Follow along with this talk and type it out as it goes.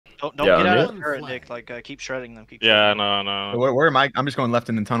Don't get out of the turret, Nick. Like, keep shredding them. Yeah, no. Where am I? I'm just going left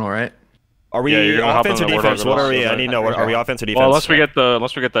in the tunnel, right? Are we offense or defense? What are we? I need to know. Are we offense or defense? Well, unless we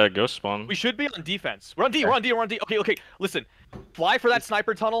get that ghost spawn. We should be on defense. We're on D. Okay. Listen, fly for that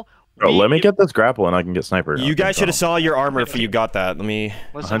sniper tunnel. Bro, let me get this grapple and I can get sniper. You guys should have saw your armor if you got that. Let me.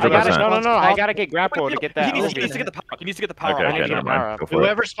 100%. No. I gotta get grapple to get that. He needs to get the power. He needs to get the power. Okay, never mind.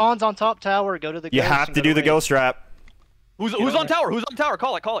 Whoever spawns on top tower, go to the. You have to do the ghost trap. Who's on tower? Who's on tower?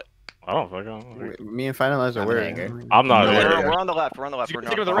 Call it. I don't fucking. Me and Finalizeds are where? I'm not. We're on the left. I'm on the left.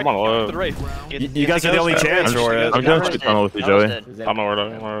 You guys are the only chance, or I'm going to tunnel with you, Joey. I'm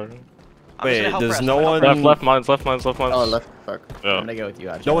not. Wait, there's no one. Left mines. Oh, left. Fuck. Yeah. I'm gonna go with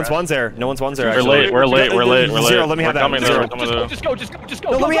you. No one's ones there. We're late. Zero, let me have that. Zero. Just go.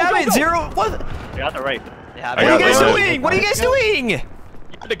 No, let me have it. Zero. What? You got the right. What are you guys doing? What are you guys doing? You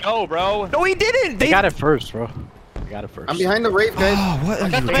had to go, bro. No, he didn't. They got it first, bro. I'm behind the rape, guys. Oh, what?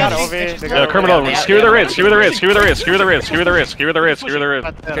 Yeah, criminal. Skewer the raid. Trippy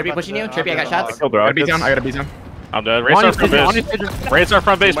pushing you. Trippy, I got shots. I gotta be down. I'm dead. Raid's our front base. Raid's our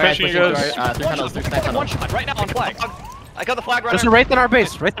front base. Pushing you guys. One shot right now on flag. I got the flag right. There's a wraith in our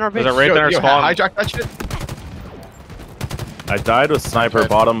base. There's a raid in our spawn. Hijack that shit. I died with sniper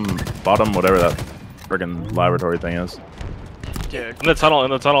bottom, whatever that friggin' laboratory thing is. Dude. In the tunnel.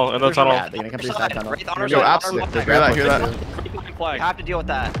 They're gonna come through side tunnel. Yo, absolutely. Hear that. You have to deal with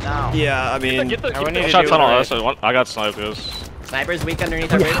that now. Yeah, I mean. Shot tunnel. I got sniped. Sniper's weak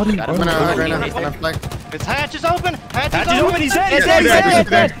underneath our base. I'm gonna hug right now. Its hatch is open. Hatch is open. He's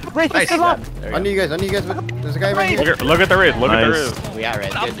dead. Nice. Under you guys. There's a guy right here. Look at the raid. We are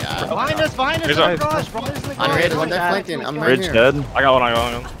red. Good job. Behind us. Oh On red. One dead flanking. I'm right Ridge here. dead. I got one.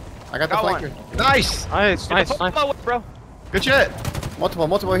 I got the flanker. Nice. Bro. Good shit.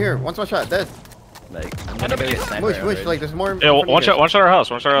 Multiple here. One shot. Dead. Like, I'm gonna go get sniper. Moosh. Like, there's more. Yeah, one shot our house.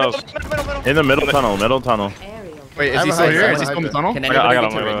 In the middle tunnel. Wait, is he still here? Is he still in the tunnel? I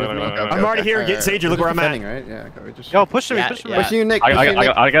got him. I'm already here. Gamesager, look where I'm at. Right? Yeah. Yo, push me. Pushing you, Nick.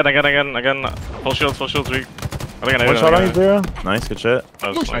 Again. Full shields. I think I know. One shot on you, Zero. Nice, good shit.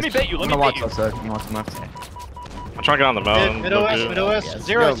 Let me bait you. I'm gonna watch outside. I'm watching left. I'm trying to get on the mountain. Mid OS.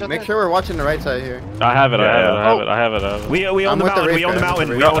 Zero. Make sure we're watching the right side here. I have it. We own the mountain. We own the mountain.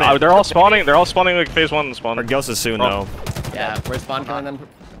 We own it. They're all spawning like phase 1 spawn. Our ghost is soon though. Yeah, we're spawn killing them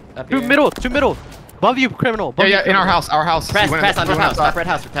up here. Two middle. Above you, criminal. Yeah, in our house. Press on top house. Top red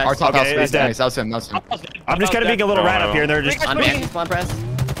house. Our top house. Okay, he's dead. Nice, that was him. I'm just kind of being a little rat up here, and they're just On banshee spawn press.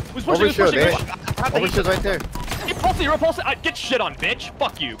 Who's pushing? Overshield right there. Repulse it. Get shit on, bitch.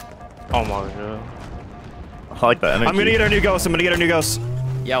 Fuck you. Oh my god. I like that energy. I'm gonna get our new ghost.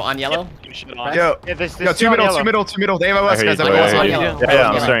 Yo, on yellow. Yo, two middle. They have OS, guys.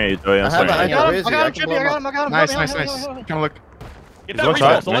 Yeah, I'm staring at you, Joey. I got him. Nice. Trying to look. Get that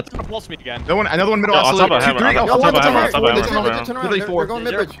recoil, so let's repulse me again. Another one middle. On top of hammer. We're going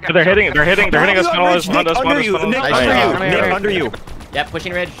mid-bridge. They're hitting us. Nick, under you. Yep,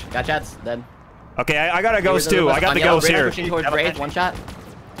 pushing ridge. Got shots. Dead. Okay, I got a ghost too. I got the ghost here. Pushing towards bridge. One shot.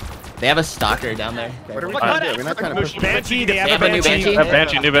 They have a stalker down there. We're not trying to push. Banshee, they have a new Banshee.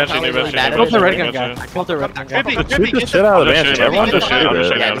 Banshee. New Banshee. Killed the red gun guy. Shoot the shit out of the Banshee. Everyone just shoot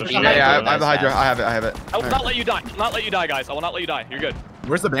it. Yeah, I have the Hydra. I have it. I will not let you die. Guys. I will not let you die. You're good.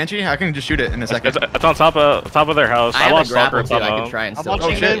 Where's the Banshee? I can just shoot it in a second. It's on top of their house. I lost stalker too. I can try and still.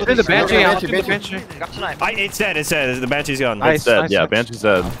 Oh shit! There's a Banshee. It's dead. The Banshee's gone. It's dead. Yeah, Banshee's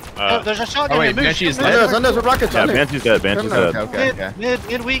dead. There's a shotgun. Oh wait, Banshee is dead. Under rockets. Yeah, Banshee's dead. Okay.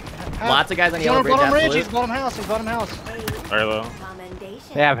 Mid weak. Lots of guys on yellow bridge. He's bottom house. Very low.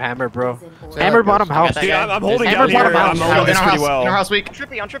 They have hammer, bro. Hammer bottom house. Dude, I'm holding down here. I'm holding this pretty well. In our house week. On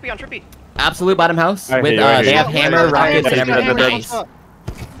Trippy. Absolute bottom house. With they have hammer, rockets, and everything.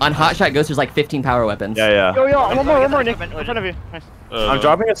 On HotShotGhost, there's like 15 power weapons. Yeah. Yo, one more, Nick. In front of you. Nice. I'm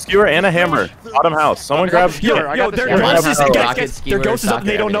dropping a skewer and a hammer. Bottom house. Someone grab. Yo, their ghost is up.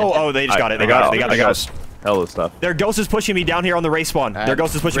 They don't know. Oh, they just got it. They got the ghost. Hell of stuff. Their ghost is pushing me down here on the race spawn. Their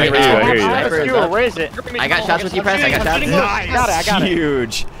ghost is pushing me. I hear you. Where is it? I got shots with you, Press. I got shots. Nice. I got it.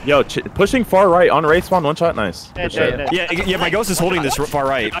 Huge. Yo, pushing far right on race spawn. One shot. Nice. Yeah. My ghost is holding this far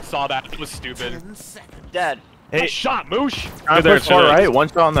right. I saw that. It was stupid. Dead. Hey, shot, Moosh. Push far right. One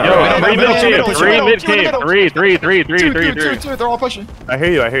shot on that. Three middle cave. Three mid cave. Three. They're all pushing. I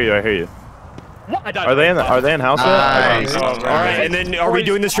hear you. What? Are they in house yet? Nice. All right, and then are we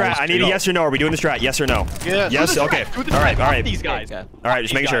doing the strat? I need a yes or no. Are we doing the strat? Yes or no? Yes. Okay. All right. These guys. All right.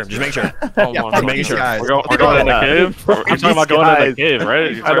 Just making sure. Just making sure. Making sure. We're going in the cave. We're talking about going in the cave,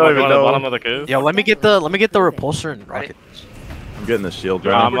 right? I don't even know. Bottom of the cave. Yo, let me get the repulsor and rocket. I'm getting the shield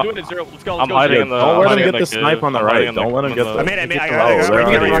No, right We're doing it 0. Let's go. I'm hiding in the. Don't let him get the cave. snipe on the I'm right. hiding in Don't let him get the. I made it. They're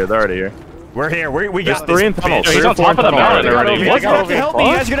already here. They're already here. We're here. We There's got 3 in this. tunnel. He's on top of the mountain already. You guys are gonna have to help me.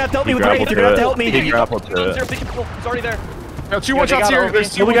 You guys are gonna have to help me with the Wraith. You're gonna have to help me. He grappled to it. He's already there. No, 2 one-shots here. There's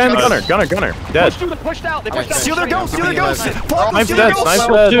 2 Kill the guy in the one-shots. gunner. Dead. They pushed out. They pushed out. Steal their ghost. Steal their ghost. Snipe's dead. Snipe's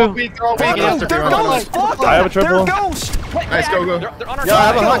dead. Fuck them. They're ghosts. Fuck them. I have a triple. They're ghosts. Nice, go. They're on our Yo, I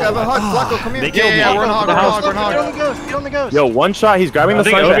have a side. hug. FLAKO, come here. They killed me. Yeah, we're on hog. Get on the ghost. Get on the ghost. Yo, one shot. He's grabbing the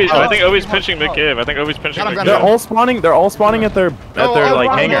sniper. I think Obi's pinching mid-cave. I think Obi's pinching Got him, mid-cave. They're all spawning at their like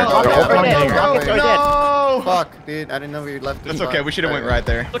hangar. They're all spawning hangar. No! Fuck, dude. I didn't know we left. That's okay. We should have went right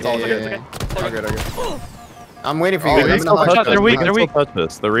there. Yeah. All good. I'm waiting for you. Oh, I'm in he's the hug. still They're weak. Touch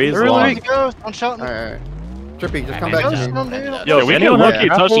this. The Ree's long. Don't shout. Alright. Trippy, just come back to me. Yo, We can low-key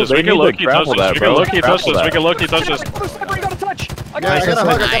touch this. We can low-key touch this. We can low-key touch this. We can low-key touch this. Sniper, you got a touch. Yeah, I got a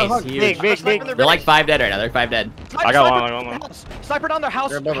hug. Nice, huge. Big. They're like 5 dead right now. They're 5 dead. I got one. Sniper down their house.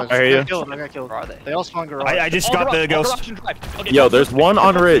 They're above us. I hear you. I got killed. They all spawned garage. I just got the ghost. Yo, there's one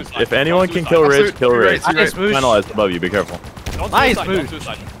on Ridge. If anyone can kill Ridge, kill Ridge. Nice, Moosh. Finalized above you. Be careful. Nice,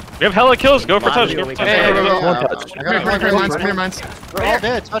 We have hella kills. Go for touch. Go for touch. One touch. I got a hug. Come here, mines. We're all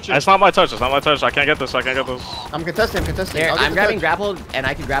dead. Touch it. That's not my touch. That's not my touch. I can't get this. I'm contesting. Here, I'll get I'm the grabbing touch. grappled, and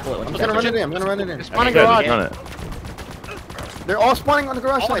I can grapple it. I'm gonna run it in. Spawning Good, garage. run it. They're all spawning on the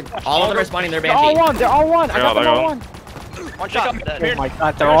garage side. All of them are spawning their They're all banshee. one. They're all one. I got them all one. One Oh shot. my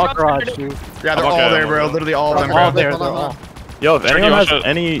god, they're all garage, dude. Yeah, they're Okay, all there, bro. Literally all of them, All bro. there. They're all. Yo, if anyone watch has it.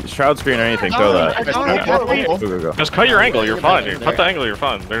 any shroud screen or anything, throw that. Go. Just cut your angle. You're fine, dude. Cut the angle. You're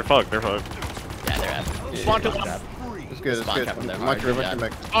fine. They're fucked. Yeah, they're at. Spawn to left. It's good. Spawn come from there. Much Hard, river good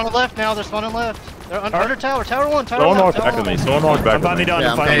back. Spawning left now. They're spawning left. They're under tower. Tower one. Someone walk back with me. Someone walk back I'm with finally me. done.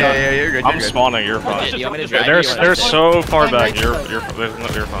 Yeah, I'm finally done. Yeah, you're good. I'm spawning. You're fine. Do you want me to drive? They're so far back. You're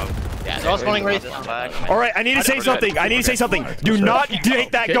fine. Yeah, They're all spawning Wraith. All right, I need to say something. Do not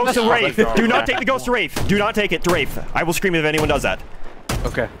take that ghost to Wraith. Do not take the ghost to Wraith. Do not take it to Wraith. I will scream if anyone does that.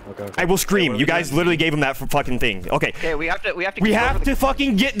 Okay. I will scream. You guys literally gave him that fucking thing. Okay. Okay, we have to. We have to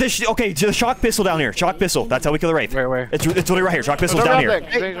fucking get this. Okay, to the shock pistol down here. Shock pistol. That's how we kill the Wraith. Where? It's literally right here. Shock pistol's down here.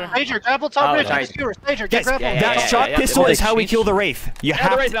 Major, grapple top Oh, ridge. sorry. Major, get Yes, grapple. that shock pistol is how we kill the Wraith. You They have the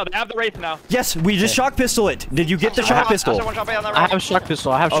have Wraith to. now. They have the Wraith now. Yes, we just shock pistol it. Did you get the shock pistol? I have shock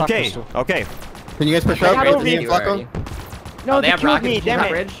pistol. Okay. Okay. Can you guys push up? Me and FLAKO? No, they they have killed rockets. me. You Damn got it.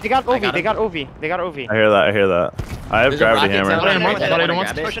 bridge? They got I Ovi. got They got Ovi. They got Ovi. I hear that. I have There's a gravity rocket hammer. zone right Him, there. right? Anyone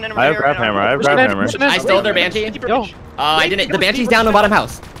Him, grab it? Pushing in I have grab hammer. I stole their banshee. I didn't. The banshee's down in the bottom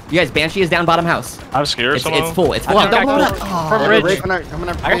house. You guys, banshee is down bottom house. I'm scared. It's full. It's full. Don't load up. From Ridge.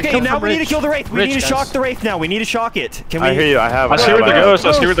 Okay, now we need to kill the Wraith. We Ridge, need to guys. shock the Wraith now. We need to shock it. Can we? I hear you. I have. I skewered the ghost.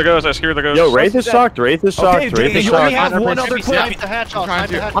 I skewered the ghost. Yo, Wraith is shocked. Wraith is Okay, shocked. Wraith is you only shocked. have one other clip. Snipe the hatch off. Snipe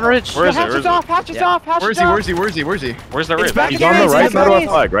the hatch On Ridge. Where is it? Hatch is off. Where's he? Where's the It's Wraith? back He's in on the He's right back side of in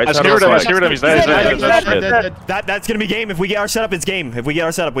our flag. Right I side of our skewered him. flag. He's dead. That's gonna be game. If we get our setup, it's game. If we get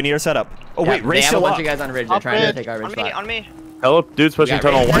our setup, we need our setup. Oh wait, They Wraith's have a still bunch up. of guys on Ridge. They're trying to take our Ridge spot. On me. Hello, dude's pushing Yeah,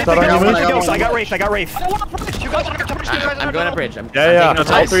 tunnel. Wraith. One shot on you, I Moosh. got Wraith. I'm going up Ridge. Yeah.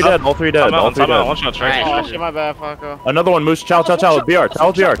 It's all three dead. All three dead. All three One dead. shot straight. Alright. Shit, my bad, FLAKO. Another one, Moosh. Chow. BR. Chow BR. One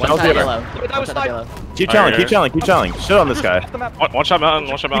shot yellow. That was One shot yellow. Keep challenging. Shit on this guy. One shot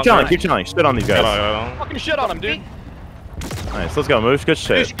mountain. Keep challenging. Shit on these guys. Fucking shit on him, dude. Nice. Let's go, Moosh. Good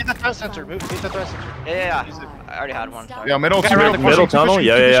shit. Get the threat sensor. Get the threat sensor. Yeah. I already had one. Sorry. Yo, middle. Middle tunnel.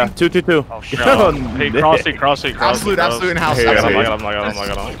 Yeah. 2. Oh shit. Crossy. Absolute in house. Here, I'm here. not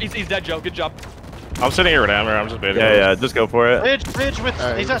gonna. He's dead, Joe. Good job. I'm sitting here with Hammer. I'm just baiting. Yeah. Just go for it. Ridge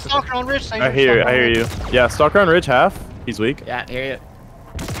with. He's got stalker on Ridge. I hear you. Yeah, Stalker on Ridge half. He's weak. Yeah, hear you.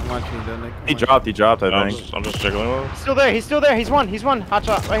 I'm watching you, Nick. He dropped, I think. I'm just jiggling with him. He's still there. He's one. Hot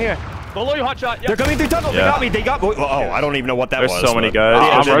shot right here. Below you, hot shot. They're coming through tunnel. Yeah. They got me. Oh, I don't even know what that There's was. so many but-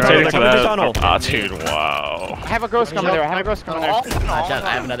 guys. I'm rotating They're to coming through that. tunnel. Ah, dude, wow. I have a ghost coming there. Hot shot. I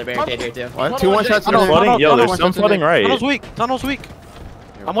have another barricade here too. What? 2 1-shots in There's there. flooding. Yo, there's some flooding right. Tunnel's weak.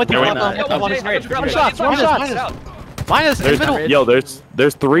 I'm with you. Yeah, One shot. One shot. Minus in middle. Yo,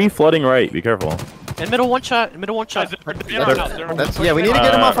 there's 3 flooding right. Be careful. In middle one shot. That's, yeah, we need to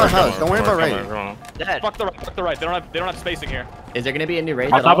get him off our house. Don't worry about rain. Fuck the right. They don't have spacing here. Is there gonna be a new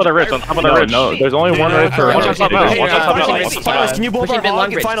raid? On top of the ridge. No, there's only one right for. One shot top mountain. One shot top mountain. Finals, can you blow up our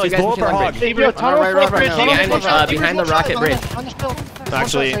hog? Finals, blow up our hog. Behind the rocket bridge.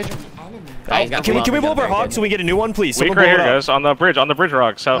 Actually, can we blow up our hog so we get a new one, please? Weak Someone right blow here, it up. guys. On the bridge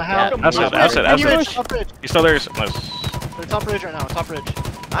rock. So, acid. He's still there. Nice. Top ridge right now. Top ridge.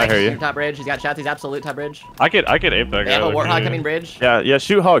 I hear you. Top bridge. He's got shots. He's absolute top bridge. I could ape that guy. They have a warthog coming bridge. Yeah.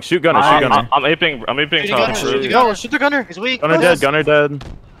 Shoot hog. Shoot gunner. I'm aping top. Go, shoot the gunner. He's weak. Gunner dead.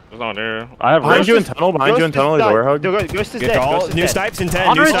 There's no one there. I have Behind you in tunnel. Behind you in tunnel. Is Warhug. Ghost is dead. New snipes in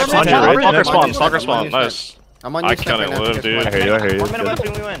 10. New snipes in On 10. your ridge. Soccer spawn. Nice. I'm on I can't live, dude. I hear you.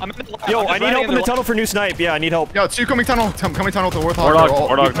 Yo, I need help in the tunnel for new snipe. Yeah, I need help. Yo, 2 coming tunnel. Coming tunnel to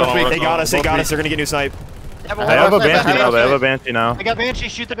Warthog tunnel. They got us. They got us. They're gonna get new snipe. They have a Banshee now. They have a Banshee now. I got Banshee.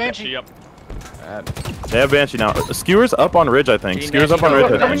 Shoot the Banshee. Yep. They have Banshee now. Skewers up on ridge, I think. Skewers up on ridge,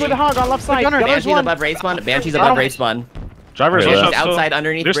 I Coming think. with a hog on left side. Banshee's above respawn. Banshee's above respawn. Driver's Yeah. one Banshee's shot. outside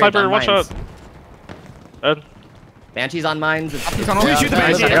underneath Your bridge sniper, on one mines. shot. Dead. Banshee's on mines. Tunnel. Shoot the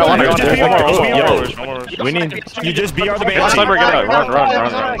Banshee. Yeah, one Yo, We need. you just BR the One Banshee. sniper, get out.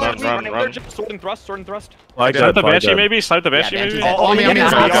 Run. Sword and thrust. Like Snipe the that, Banshee like maybe? Snipe the Banshee Banshee's maybe? dead. Oh, me, I'm in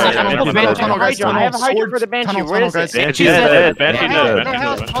Tunnel, tunnel, guys. I have a hydra for the Banshee. Where is it? Banshee's dead. dead. Banshee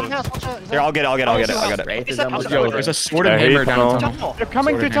Banshee's dead. dead. Here, I'll get it. I got it. Wraith is almost Yo, over. there's a sword I and hear you, hammer down in tunnel. tunnel. They're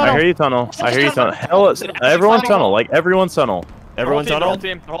coming through I tunnel. hear you, tunnel. I hear you, tunnel. Hell, everyone's tunnel. Like everyone's tunnel. Everyone tunnel?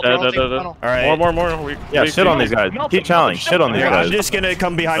 Dead. Alright. More. Yeah, shit on these guys. Keep challenging. Shit on these I'm guys. just gonna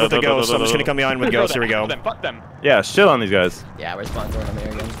come behind with the ghost. I'm just gonna come behind with ghost. Here we go. Fuck them. Yeah, shit on these guys. Yeah, we're sponsoring them here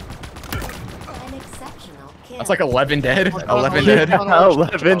again. That's like 11 dead. 11 dead.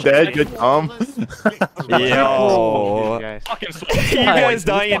 11 dead. Good calm. Yo. Fucking You guys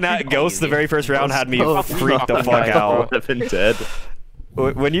dying in that ghost the very first round had me freak the fuck out. 11 dead.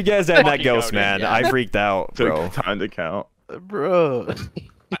 When you guys had that Fucking ghost, go, man, dude. I freaked out, bro. Took time to count. Bro.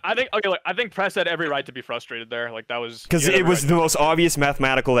 I think okay. Look, I think Press had every right to be frustrated there. Like that was Because it was the most obvious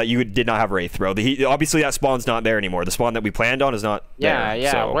mathematical that you did not have Wraith, bro. Obviously, that spawn's not there anymore. The spawn that we planned on is not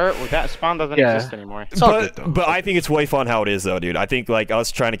there. So. Where that spawn doesn't exist anymore. But I think it's way fun how it is, though, dude. I think like us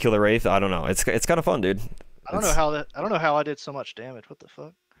trying to kill the Wraith. I don't know. It's kind of fun, dude. I don't know how I did so much damage. What the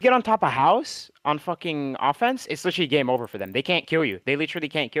fuck? Get on top of house on fucking offense, it's literally game over for them. They can't kill you. They literally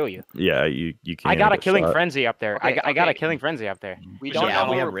can't kill you. Yeah, you can't. I got a get killing shot. frenzy up there. I got a killing frenzy up there. We don't Yeah, know we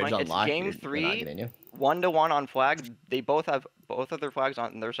what have we're ridge playing. It's unlocked. game We're not 3, getting you. 1-to-1 on flag. They both have both of their flags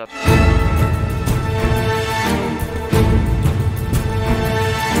on their subs.